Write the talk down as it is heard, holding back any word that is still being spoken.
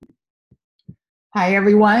Hi,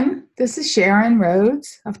 everyone. This is Sharon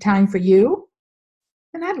Rhodes of Time for You,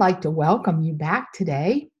 and I'd like to welcome you back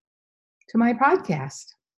today to my podcast.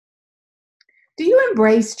 Do you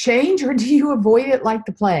embrace change or do you avoid it like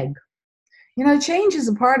the plague? Change is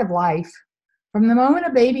a part of life. From the moment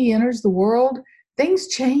a baby enters the world, things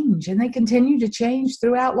change and they continue to change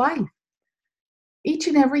throughout life. Each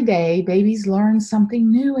and every day, babies learn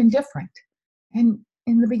something new and different. And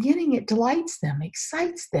in the beginning, it delights them,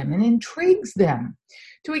 excites them, and intrigues them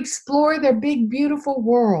to explore their big, beautiful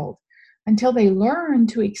world until they learn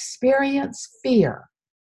to experience fear.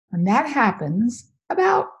 And that happens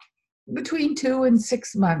about between 2 and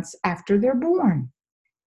 6 months after they're born.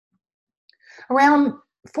 Around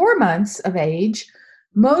 4 months of age,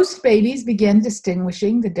 most babies begin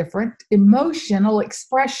distinguishing the different emotional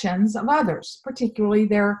expressions of others, particularly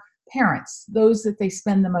their parents, those that they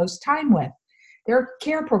spend the most time with, their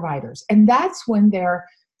care providers. And that's when their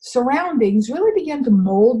surroundings really begin to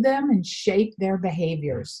mold them and shape their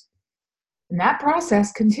behaviors. And that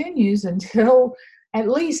process continues until at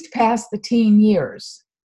least past the teen years.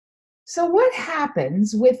 So what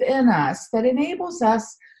happens within us that enables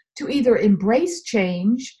us to either embrace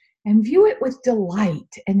change and view it with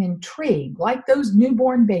delight and intrigue, like those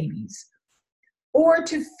newborn babies, or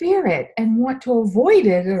to fear it and want to avoid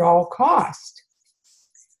it at all cost?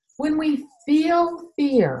 When we feel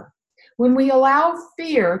fear, when we allow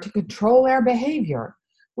fear to control our behavior,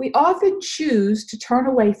 we often choose to turn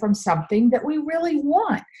away from something that we really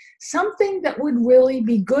want, something that would really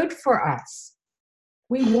be good for us.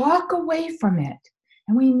 We walk away from it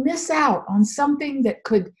and we miss out on something that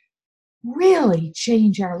could really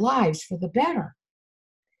change our lives for the better.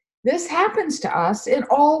 This happens to us in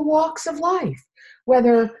all walks of life,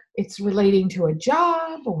 whether it's relating to a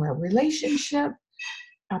job or a relationship,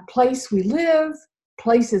 a place we live,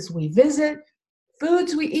 places we visit,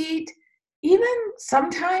 foods we eat, even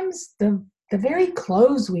sometimes the very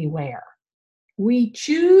clothes we wear. We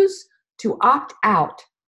choose to opt out,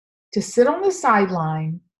 to sit on the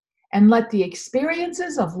sideline and let the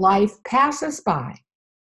experiences of life pass us by.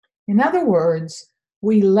 In other words,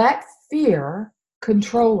 we let fear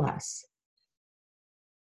control us.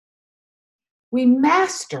 We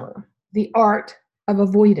master the art of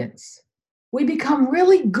avoidance. We become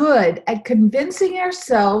really good at convincing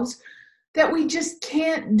ourselves that we just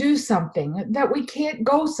can't do something, that we can't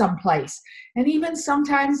go someplace, and even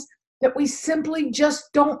sometimes that we simply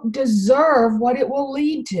just don't deserve what it will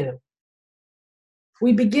lead to.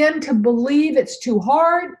 We begin to believe it's too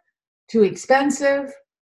hard, too expensive,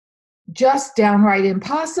 just downright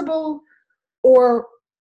impossible, or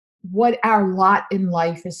what our lot in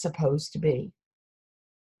life is supposed to be.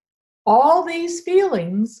 All these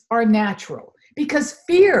feelings are natural because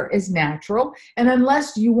fear is natural, and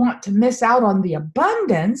unless you want to miss out on the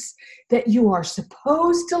abundance that you are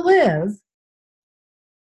supposed to live,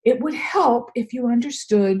 it would help if you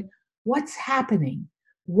understood what's happening,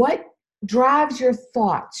 what drives your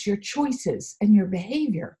thoughts, your choices, and your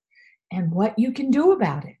behavior, and what you can do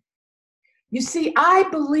about it. You see, I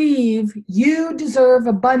believe you deserve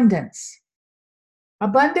abundance.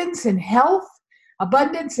 Abundance in health,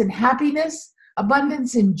 abundance in happiness,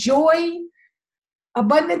 abundance in joy,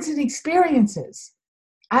 abundance in experiences.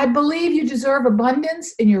 I believe you deserve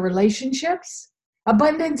abundance in your relationships,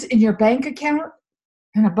 abundance in your bank account,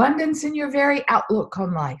 and abundance in your very outlook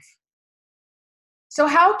on life. So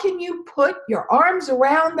how can you put your arms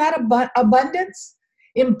around that abundance,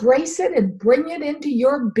 embrace it, and bring it into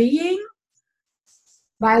your being?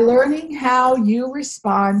 By learning how you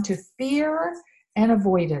respond to fear and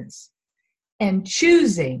avoidance and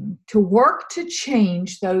choosing to work to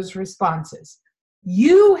change those responses.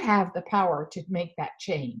 You have the power to make that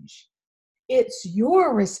change. It's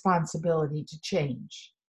your responsibility to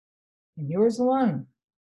change, and yours alone.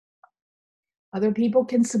 Other people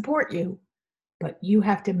can support you, but you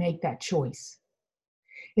have to make that choice.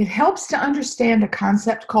 It helps to understand a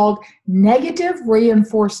concept called negative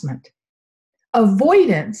reinforcement.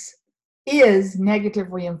 Avoidance is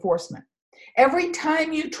negative reinforcement. Every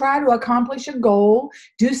time you try to accomplish a goal,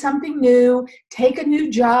 do something new, take a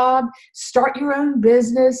new job, start your own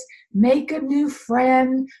business, make a new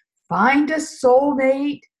friend, find a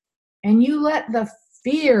soulmate, and you let the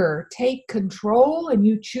fear take control and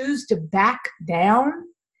you choose to back down,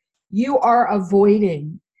 you are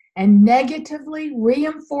avoiding and negatively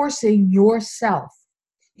reinforcing yourself.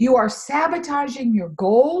 You are sabotaging your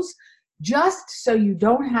goals just so you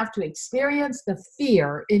don't have to experience the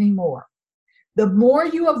fear anymore. The more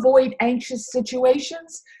you avoid anxious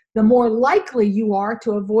situations, the more likely you are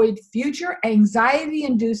to avoid future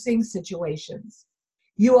anxiety-inducing situations.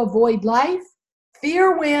 You avoid life,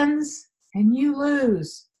 fear wins, and you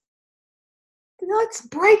lose. Let's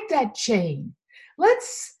break that chain. Let's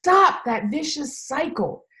stop that vicious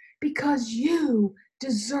cycle because you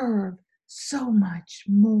deserve so much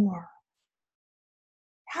more.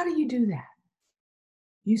 How do you do that?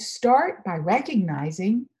 You start by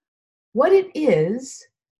recognizing what it is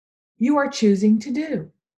you are choosing to do.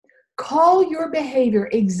 Call your behavior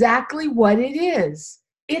exactly what it is.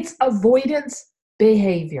 It's avoidance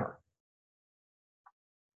behavior.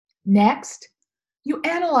 Next, you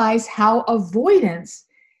analyze how avoidance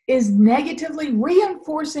is negatively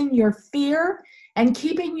reinforcing your fear and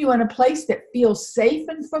keeping you in a place that feels safe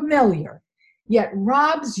and familiar, yet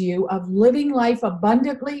robs you of living life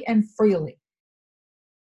abundantly and freely.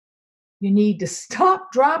 You need to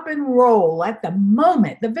stop, drop, and roll at the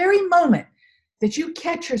moment, the very moment that you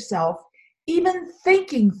catch yourself even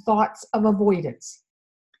thinking thoughts of avoidance.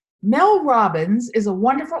 Mel Robbins is a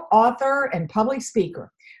wonderful author and public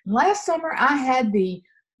speaker. Last summer, I had the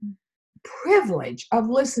privilege of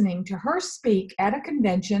listening to her speak at a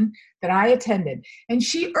convention that I attended, and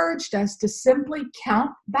she urged us to simply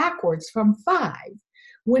count backwards from 5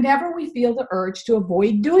 whenever we feel the urge to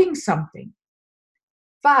avoid doing something.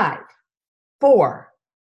 5, 4,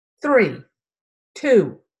 3,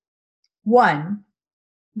 2, 1,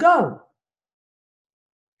 go.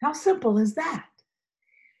 How simple is that?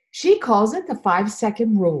 She calls it the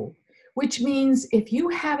 5-second rule, which means if you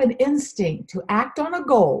have an instinct to act on a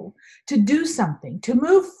goal, to do something, to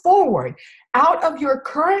move forward out of your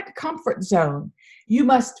current comfort zone, you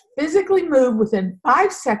must physically move within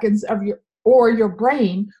 5 seconds of your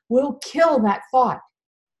brain will kill that thought.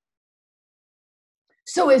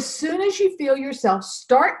 So as soon as you feel yourself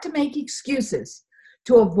start to make excuses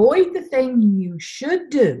to avoid the thing you should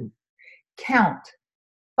do, count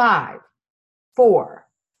 5, 4,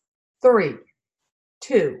 3,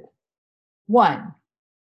 2, 1,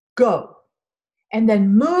 go. And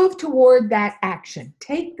then move toward that action.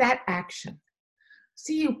 Take that action.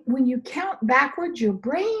 See, when you count backwards, your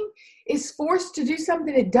brain is forced to do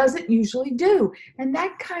something it doesn't usually do. And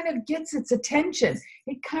that kind of gets its attention.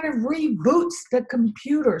 It kind of reboots the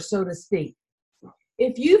computer, so to speak.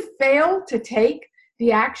 If you fail to take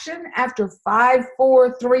the action after 5,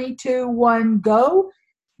 4, 3, 2, 1, go,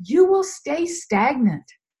 you will stay stagnant.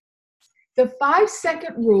 The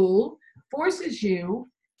 5-second rule forces you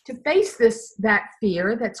to face that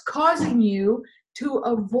fear that's causing you to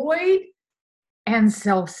avoid and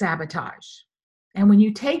self-sabotage. And when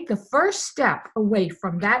you take the first step away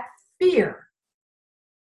from that fear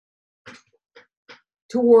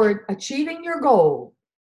toward achieving your goal,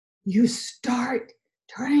 you start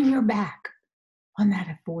turning your back on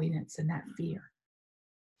that avoidance and that fear.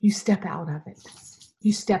 You step out of it.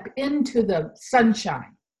 You step into the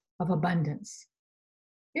sunshine of abundance.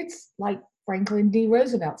 It's like Franklin D.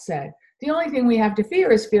 Roosevelt said, the only thing we have to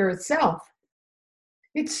fear is fear itself.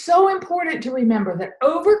 It's so important to remember that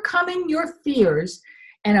overcoming your fears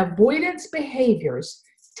and avoidance behaviors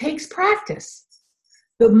takes practice.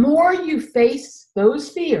 The more you face those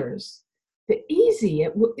fears, the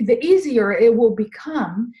easier it will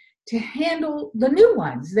become to handle the new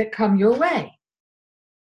ones that come your way,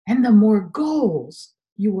 and the more goals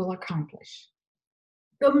you will accomplish.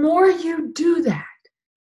 The more you do that,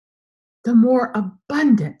 the more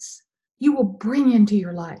abundance you will bring into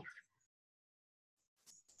your life.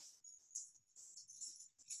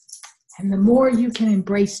 And the more you can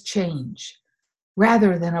embrace change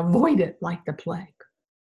rather than avoid it like the plague.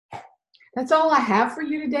 That's all I have for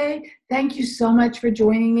you today. Thank you so much for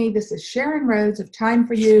joining me. This is Sharon Rhodes of Time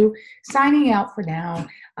for You, signing out for now.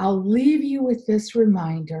 I'll leave you with this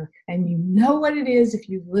reminder, and you know what it is if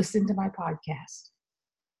you listen to my podcast,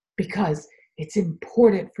 because it's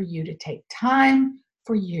important for you to take time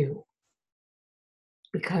for you,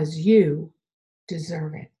 because you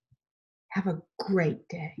deserve it. Have a great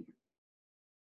day.